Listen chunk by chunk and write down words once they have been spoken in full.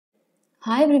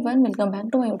Hi everyone, welcome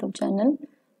back to my YouTube channel.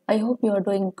 I hope you are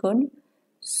doing good.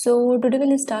 So today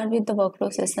we'll start with the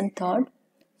workflow session third.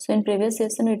 So in previous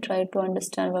session we tried to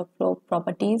understand workflow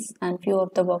properties and few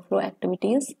of the workflow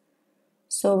activities.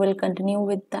 So we'll continue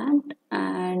with that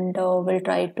and we'll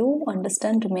try to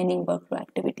understand remaining workflow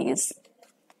activities.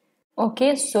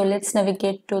 Okay, so let's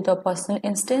navigate to the personal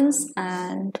instance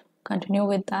and continue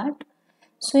with that.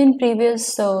 So in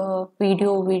previous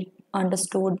video we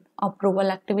understood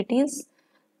approval activities.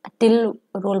 Till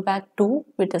rollback 2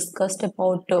 we discussed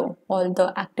about all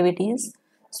the activities.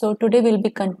 So today we'll be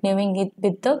continuing it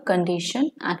with the condition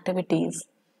activities.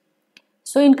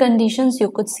 So in conditions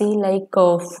you could see like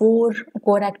four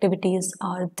core activities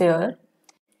are there.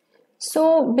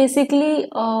 So basically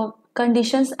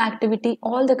conditions activity,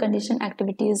 all the condition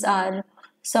activities are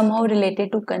somehow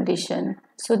related to condition.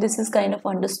 So this is kind of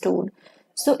understood.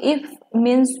 So if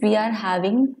means we are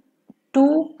having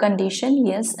two condition,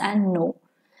 yes and no,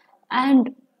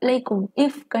 and like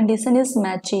if condition is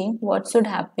matching, what should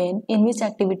happen, in which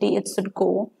activity it should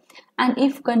go, and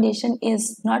if condition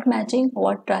is not matching,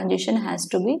 what transition has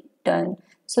to be done.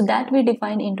 So that we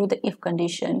define into the if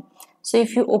condition. So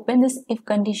if you open this if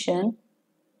condition,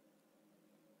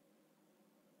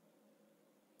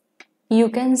 you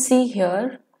can see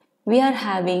here we are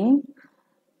having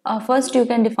first you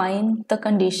can define the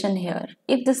condition here.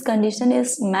 If this condition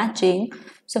is matching,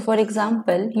 so for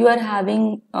example you are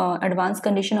having advanced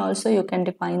condition also, you can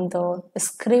define the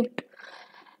script.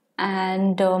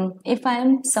 And if I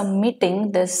am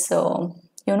submitting this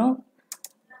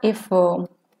if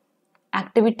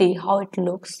activity, how it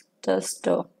looks, just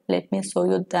let me show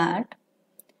you that.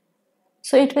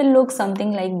 So it will look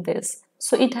something like this.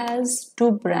 So it has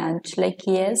two branch like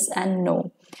yes and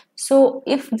no. So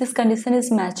if this condition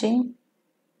is matching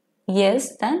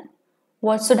yes, then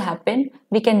what should happen,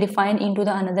 we can define into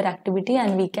the another activity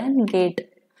and we can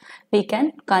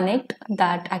connect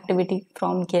that activity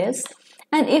from yes.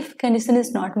 And if condition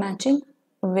is not matching,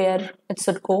 where it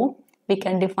should go, we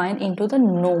can define into the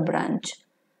no branch.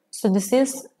 So this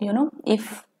is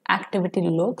if activity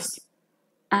looks,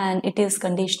 and it is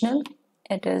conditional.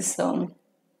 It is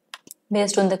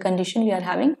based on the condition we are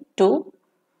having two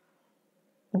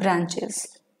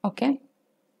branches. Okay,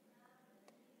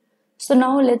 so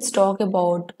now let's talk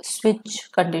about switch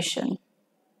condition.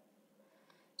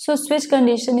 So switch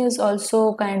condition is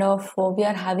also kind of we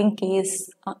are having case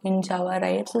in Java,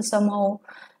 right? So somehow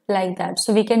like that.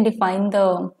 So we can define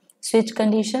the switch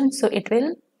condition, so it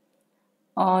will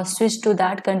switch to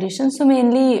that condition. So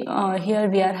mainly here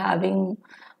we are having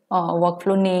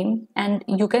workflow name, and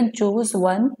you can choose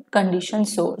one condition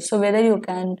source. So whether you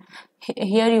can,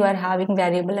 here you are having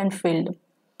variable and field,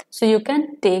 so you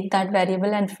can take that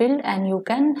variable and field and you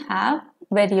can have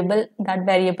that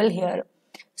variable here.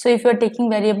 So if you are taking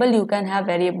variable, you can have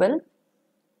variable.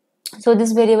 So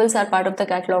these variables are part of the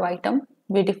catalog item.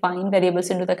 We define variables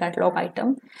into the catalog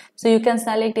item. So you can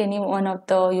select any one of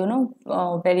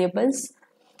the variables.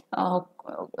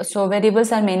 So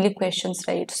variables are mainly questions,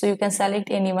 right? So you can select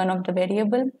any one of the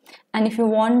variable, and if you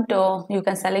want you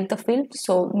can select the field.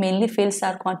 So mainly fields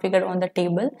are configured on the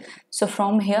table, so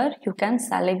from here you can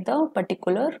select the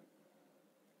particular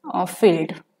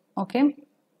field. Okay,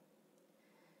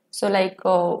 so like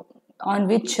on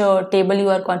which table you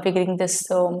are configuring this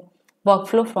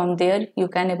workflow, from there you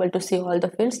can able to see all the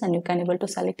fields and you can able to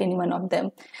select any one of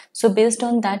them. So based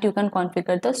on that you can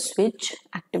configure the switch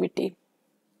activity.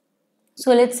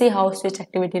 So let's see how switch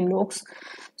activity looks.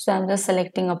 So I'm just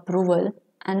selecting approval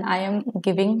and I am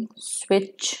giving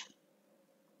switch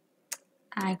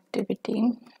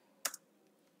activity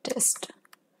test.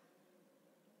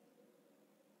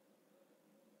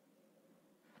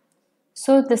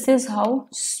 So this is how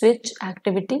switch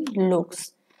activity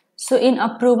looks. So in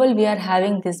approval we are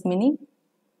having this many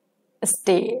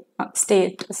states,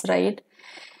 right?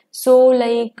 So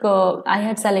like I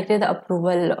had selected the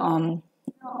approval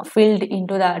field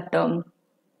into that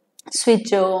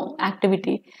switch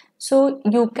activity. So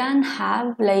you can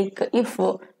have like if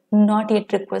not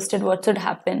yet requested, what should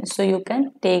happen, so you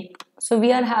can take. So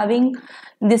we are having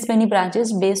this many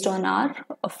branches based on our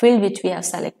field which we have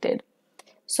selected.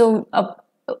 So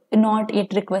not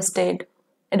yet requested,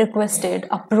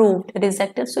 approved,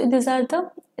 rejected. So these are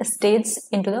the states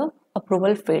into the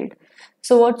approval field.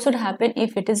 So what should happen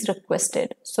if it is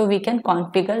requested, so we can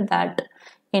configure that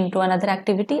into another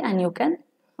activity and you can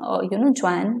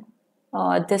join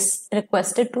this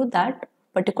requested to that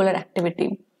particular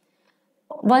activity.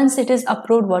 Once it is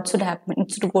approved, what should happen, it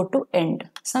should go to end,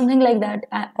 something like that,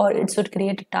 or it should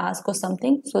create a task or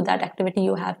something. So that activity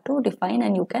you have to define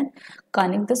and you can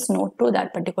connect this node to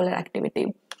that particular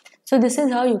activity. So this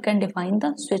is how you can define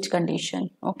the switch condition.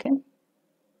 Okay.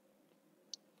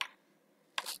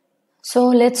 So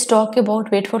let's talk about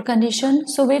wait for condition.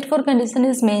 So wait for condition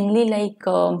is mainly like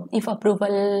if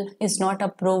approval is not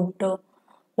approved,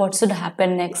 what should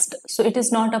happen next? So it is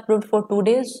not approved for 2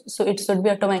 days, so it should be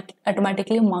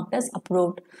automatically marked as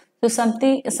approved. So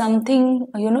something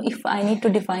if I need to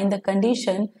define the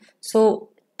condition, so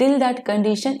till that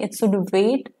condition it should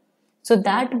wait. So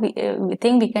that we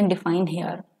think we can define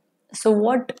here. So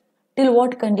what till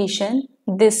what condition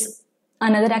this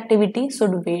another activity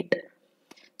should wait.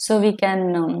 So we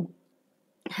can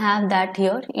have that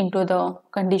here into the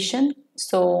condition.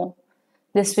 So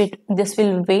this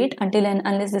will wait until and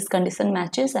unless this condition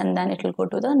matches, and then it will go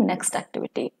to the next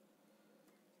activity.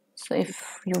 So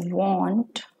if you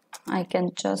want, I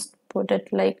can just put it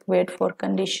like wait for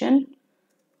condition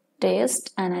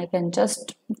test, and I can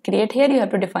just create here. You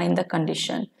have to define the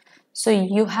condition. So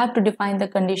you have to define the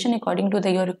condition according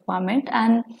to your requirement,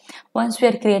 and once we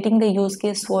are creating the use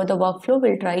case for the workflow,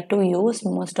 we'll try to use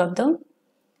most of the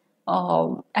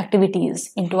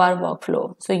activities into our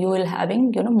workflow. So you will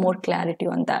having more clarity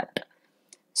on that.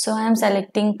 So I am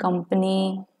selecting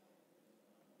company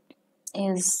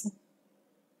is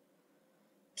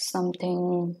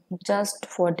something just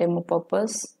for demo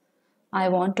purpose. I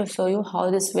want to show you how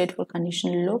this wait for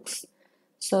condition looks.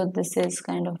 So this is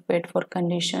kind of wait for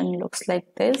condition looks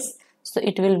like this. So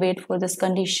it will wait for this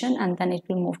condition and then it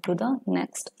will move to the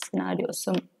next scenario.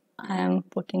 So I am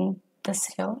putting this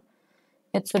here.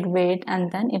 It should wait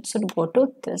and then it should go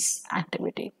to this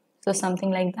activity. So something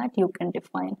like that you can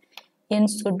define. In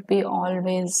should be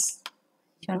always,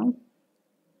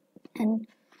 and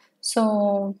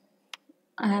so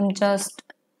I am just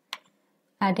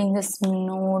adding this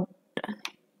node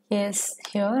yes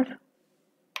here,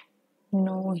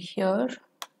 no here.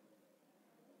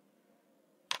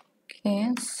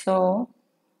 Okay, so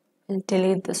I'll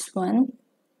delete this one.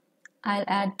 I'll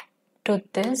add to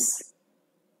this,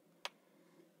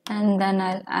 and then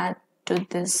I'll add to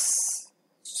this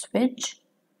switch,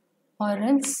 or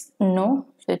else no,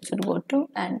 so it should go to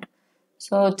end.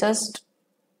 So just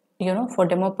for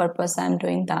demo purpose I'm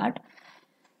doing that.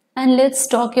 And let's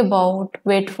talk about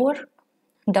wait for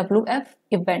WF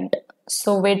event.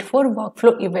 So wait for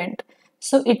workflow event.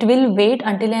 So it will wait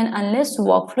until and unless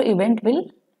workflow event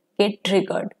will get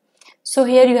triggered. So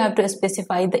here you have to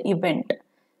specify the event.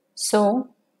 So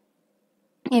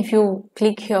if you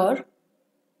click here,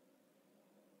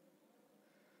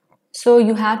 so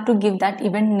you have to give that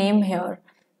event name here.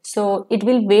 So it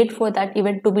will wait for that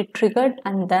event to be triggered,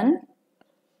 and then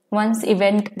once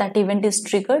that event is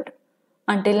triggered,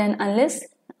 until and unless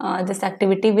this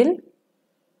activity will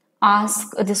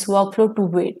ask this workflow to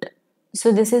wait.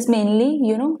 So this is mainly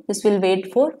this will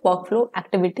wait for workflow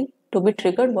activity to be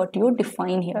triggered, what you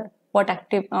define here, what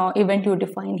active event you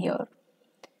define here.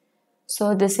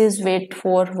 So this is wait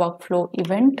for workflow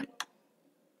event.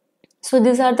 So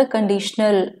these are the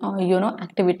conditional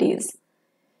activities.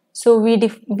 So we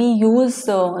use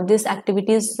these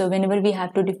activities whenever we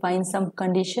have to define some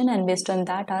condition, and based on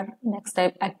that our next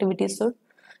type activities should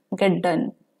get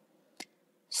done.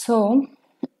 So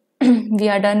we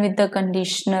are done with the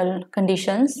conditional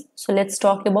conditions. So let's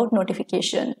talk about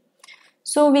notification.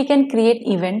 So we can create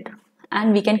event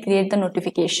and we can create the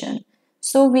notification.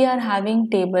 So we are having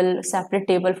separate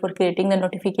table for creating the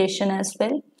notification as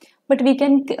well, but we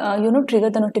can trigger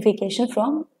the notification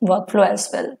from workflow as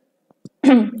well.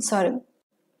 Sorry.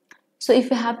 So if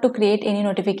you have to create any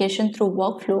notification through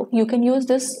workflow, you can use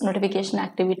this notification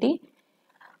activity.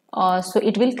 So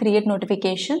it will create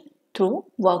notification through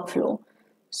workflow.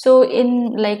 So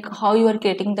in like how you are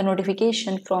creating the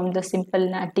notification from the simple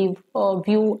native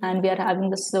view, and we are having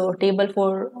this table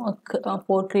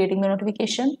for creating the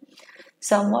notification,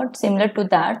 somewhat similar to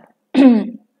that.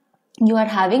 You are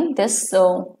having this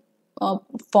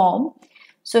form.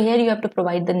 So here you have to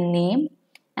provide the name,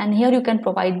 and here you can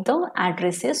provide the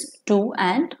addresses to,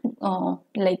 and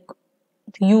like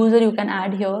the user you can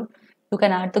add here, you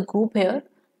can add the group here,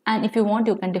 and if you want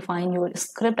you can define your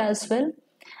script as well.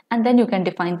 And then you can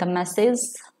define the message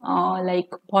like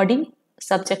body,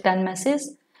 subject and message,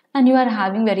 and you are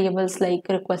having variables like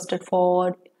requested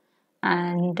for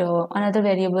and another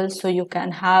variable. So you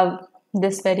can have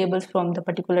this variables from the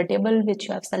particular table which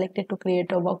you have selected to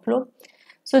create a workflow.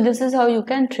 So this is how you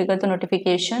can trigger the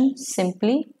notification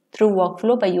simply through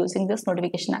workflow by using this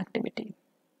notification activity.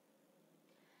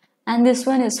 And this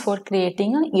one is for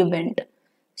creating an event.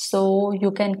 So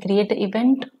you can create an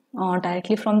event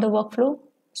directly from the workflow.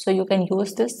 So you can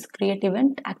use this create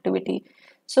event activity.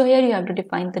 So here you have to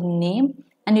define the name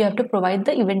and you have to provide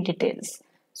the event details.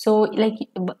 So like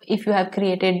if you have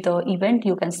created the event,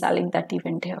 you can select that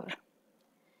event here.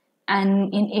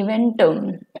 And in event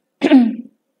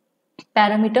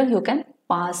parameter, you can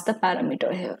pass the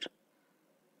parameter here.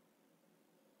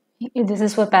 This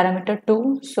is for parameter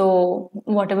 2. So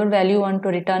whatever value you want to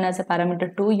return as a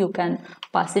parameter 2, you can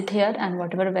pass it here, and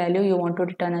whatever value you want to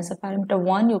return as a parameter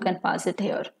 1, you can pass it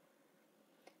here.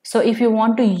 So if you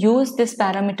want to use these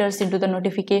parameters into the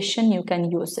notification, you can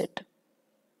use it.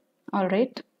 All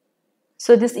right.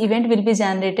 So this event will be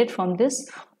generated from this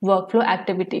workflow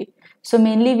activity. So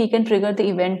mainly we can trigger the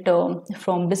event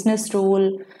from business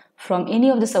rule, from any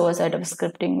of the server side of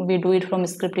scripting. We do it from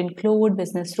script include,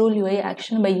 business rule, UI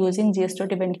action by using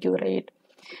gs.event queue, right?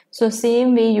 So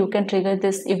same way you can trigger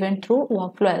this event through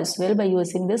workflow as well by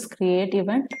using this create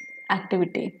event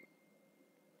activity.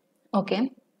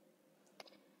 Okay.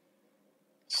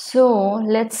 So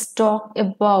let's talk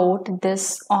about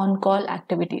this on-call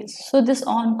activities. So this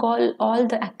on-call, all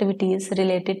the activities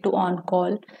related to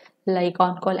on-call, like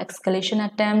on-call escalation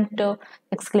attempt,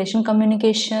 escalation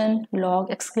communication, log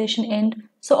escalation end.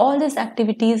 So all these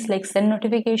activities like send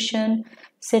notification,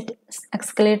 set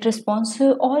escalate response,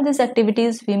 so all these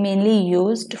activities we mainly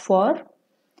used for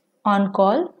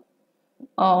on-call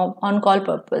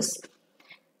purpose.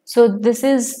 So this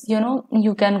is,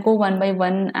 you can go one by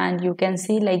one and you can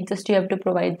see, like, just you have to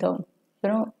provide the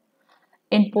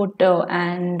input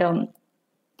and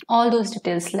all those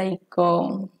details like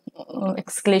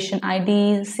escalation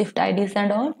IDs, shift IDs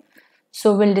and all.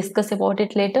 So we'll discuss about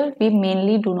it later. We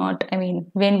mainly do not,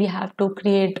 when we have to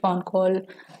create on-call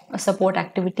support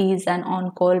activities and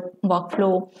on-call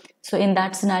workflow, so in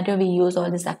that scenario we use all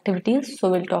these activities. So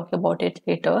we'll talk about it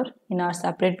later in our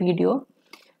separate video.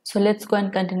 So let's go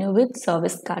and continue with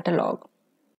service catalog.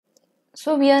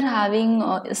 So we are having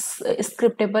a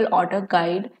scriptable order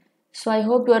guide. So I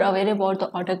hope you are aware about the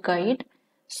order guide.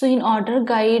 So in order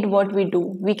guide, what we do,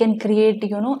 we can create,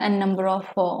 a number of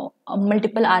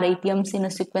multiple RITMs in a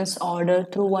sequence order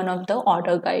through one of the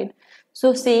order guide.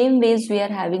 So same ways we are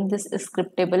having this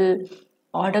scriptable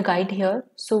order guide here.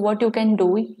 So what you can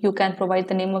do, you can provide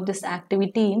the name of this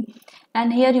activity,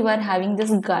 and here you are having this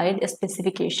guide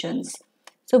specifications.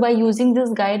 So by using this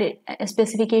guide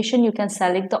specification, you can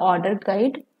select the order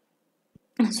guide.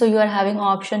 So you are having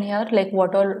option here like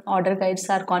what all order guides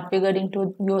are configured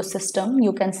into your system.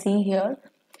 You can see here.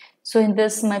 So in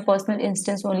this, my personal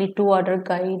instance, only 2 order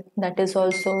guide, that is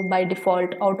also by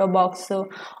default out of box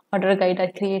order guide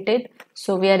are created.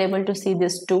 So we are able to see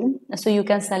this 2. So you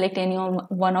can select any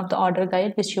one of the order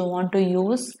guide which you want to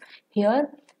use here.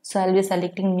 So I'll be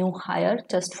selecting new hire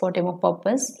just for demo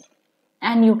purpose.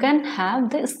 And you can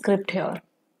have the script here.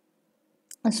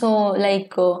 So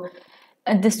like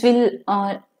this will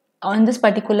on this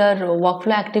particular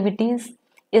workflow activities,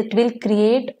 it will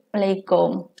create like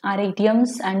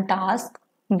RITMs and tasks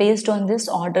based on this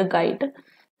order guide.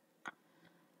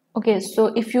 Okay,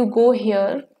 so if you go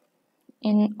here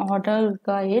in order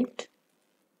guide,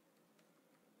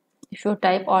 if you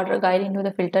type order guide into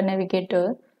the filter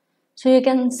navigator, so you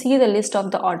can see the list of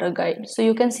the order guide. So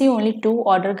you can see only 2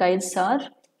 order guides are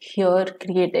here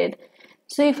created.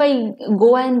 So if I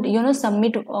go and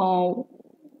submit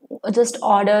just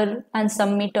order and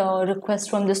submit a request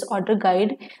from this order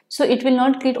guide, so it will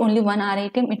not create only one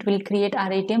RITM, it will create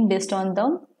RITM based on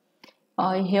the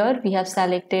here we have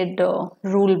selected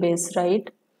rule base, right?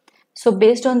 So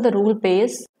based on the rule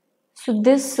base, so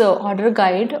this order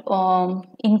guide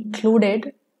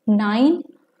included 9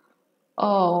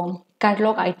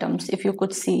 catalog items, if you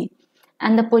could see,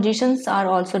 and the positions are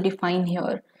also defined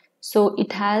here. So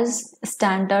it has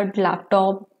standard,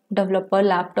 laptop, developer,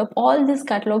 laptop. All these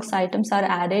catalogs items are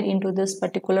added into this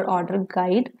particular order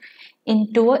guide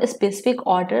into a specific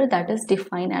order that is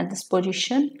defined at this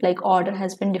position, like order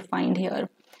has been defined here.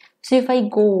 So if I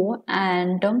go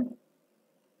and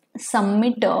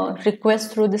submit a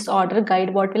request through this order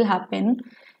guide, what will happen,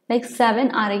 like 7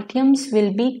 RITMs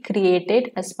will be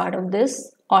created as part of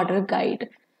this order guide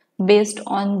based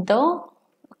on the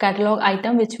catalog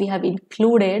item which we have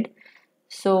included.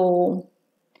 So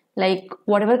like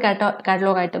whatever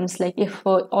catalog items, like if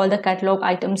all the catalog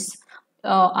items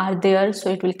are there,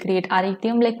 so it will create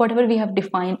RITM, like whatever we have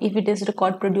defined. If it is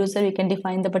record producer, we can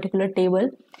define the particular table.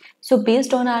 So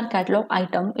based on our catalog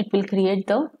item, it will create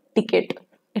the ticket,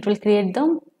 it will create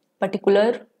the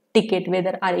particular ticket,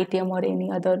 whether RITM or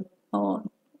any other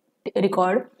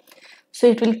record. So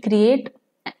it will create,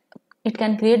 it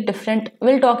can create different,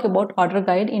 we'll talk about order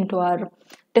guide into our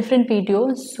different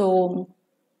videos. So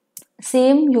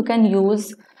same you can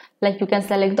use, like you can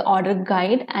select the order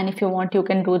guide, and if you want you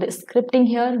can do the scripting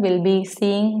here. We'll be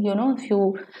seeing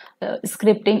few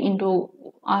scripting into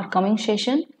our coming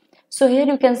session. So here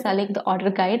you can select the order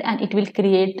guide and it will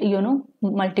create,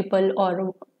 multiple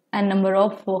or a number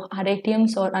of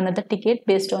items or another ticket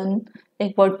based on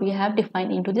like what we have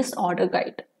defined into this order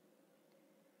guide.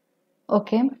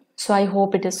 Okay, so I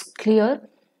hope it is clear.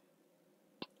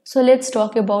 So let's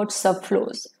talk about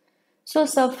subflows. So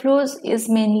subflows is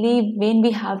mainly when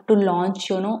we have to launch,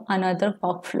 another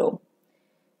workflow.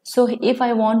 So if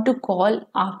I want to call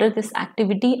after this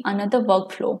activity another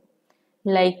workflow,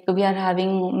 like we are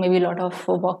having maybe a lot of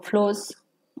workflows.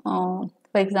 For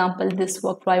example, this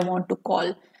workflow I want to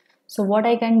call. So what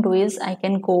I can do is I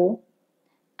can go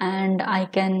and I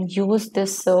can use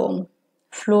this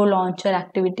flow launcher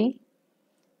activity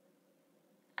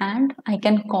and I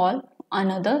can call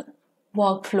another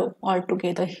workflow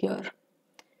altogether here.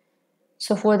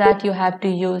 So for that you have to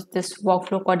use this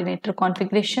workflow coordinator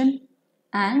configuration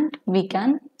and we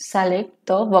can select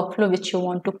the workflow which you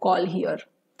want to call here.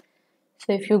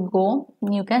 So if you go,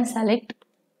 you can select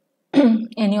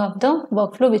any of the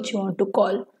workflow which you want to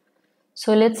call.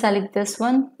 So let's select this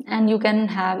one and you can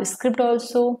have a script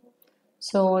also.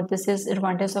 So this is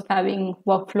advantage of having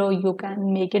workflow. You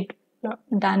can make it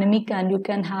dynamic and you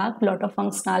can have a lot of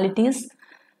functionalities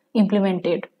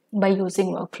implemented by using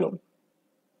workflow.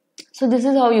 So this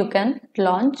is how you can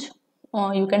launch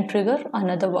or you can trigger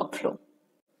another workflow.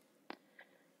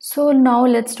 So now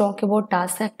let's talk about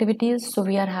task activities. So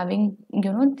we are having,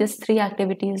 these three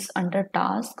activities under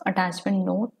task, attachment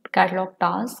note, catalog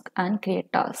task, and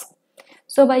create task.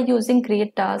 So by using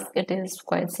create task, it is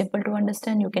quite simple to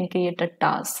understand. You can create a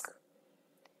task.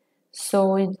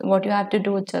 So what you have to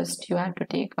do, just you have to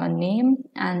take a name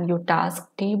and your task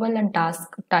table and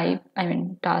task type.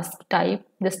 Task type.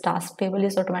 This task table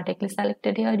is automatically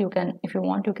selected here. You can, if you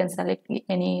want, you can select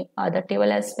any other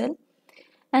table as well.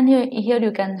 And here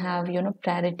you can have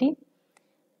priority,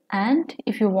 and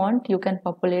if you want you can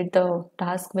populate the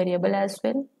task variable as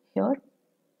well here.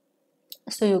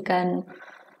 So you can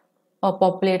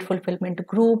populate fulfillment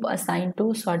group, assign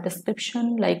to, sort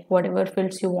description, like whatever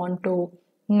fields you want to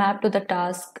map to the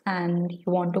task and you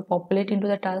want to populate into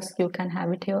the task, you can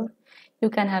have it here. You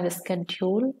can have a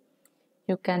schedule,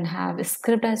 you can have a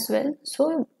script as well.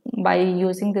 So by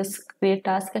using this create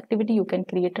task activity, you can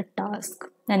create a task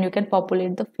and you can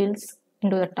populate the fields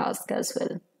into the task as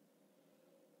well.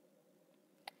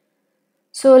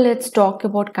 So let's talk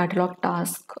about catalog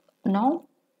task now.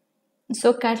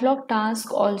 So catalog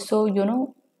task also,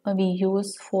 we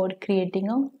use for creating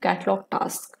a catalog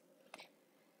task.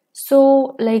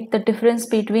 So like the difference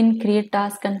between create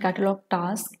task and catalog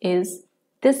task is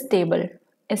this table.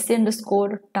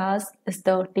 SC_task is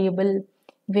the table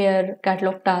where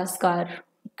catalog tasks are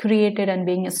created and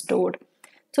being stored.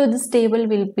 So this table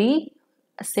will be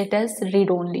set as read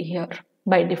only here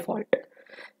by default.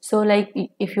 So like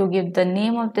if you give the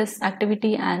name of this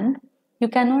activity and you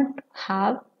cannot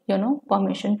have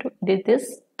permission to do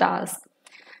this task.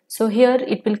 So here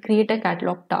it will create a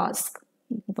catalog task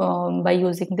by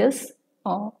using this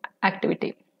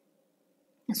activity.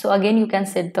 So again you can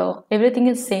set the everything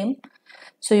is same.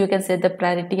 So you can set the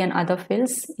priority and other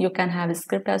fields. You can have a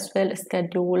script as well,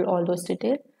 schedule, all those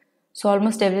details. So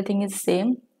almost everything is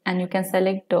same and you can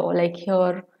select like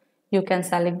here you can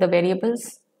select the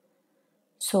variables.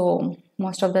 So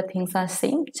most of the things are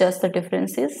same, just the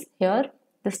difference is here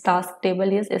this task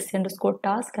table is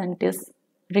SC_task and it is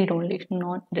read only,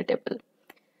 not readable.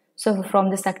 So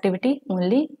from this activity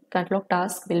only catalog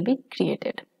task will be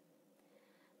created.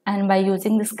 And by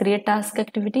using this create task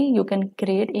activity, you can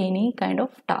create any kind of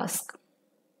task.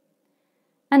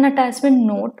 An attachment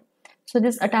note. So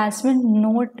this attachment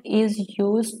note is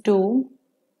used to,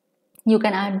 you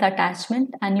can add the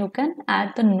attachment and you can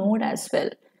add the note as well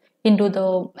into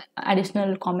the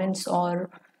additional comments or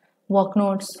work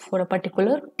notes for a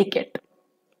particular ticket.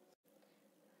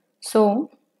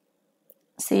 So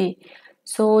see,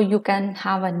 so you can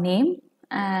have a name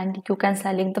and you can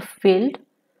select the field.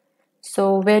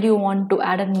 So where you want to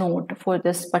add a note for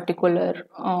this particular,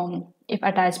 if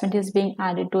attachment is being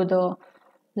added to the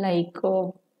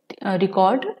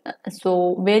record, so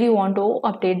where you want to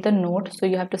update the note, so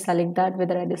you have to select that with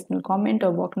an additional comment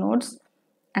or work notes,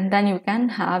 and then you can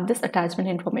have this attachment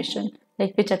information,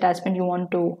 like which attachment you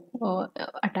want to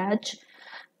attach,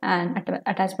 and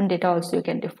attachment data also you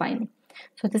can define.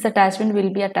 So this attachment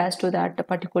will be attached to that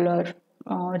particular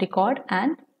record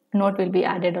and note will be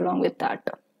added along with that.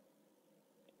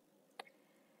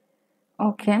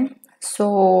 Okay,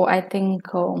 so I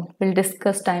think we'll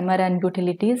discuss timer and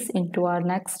utilities into our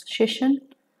next session.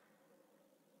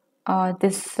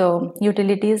 This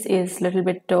utilities is little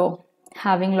bit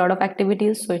having a lot of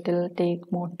activities, so it will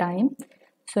take more time.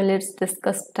 So let's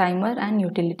discuss timer and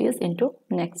utilities into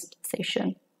next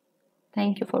session.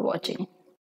 Thank you for watching.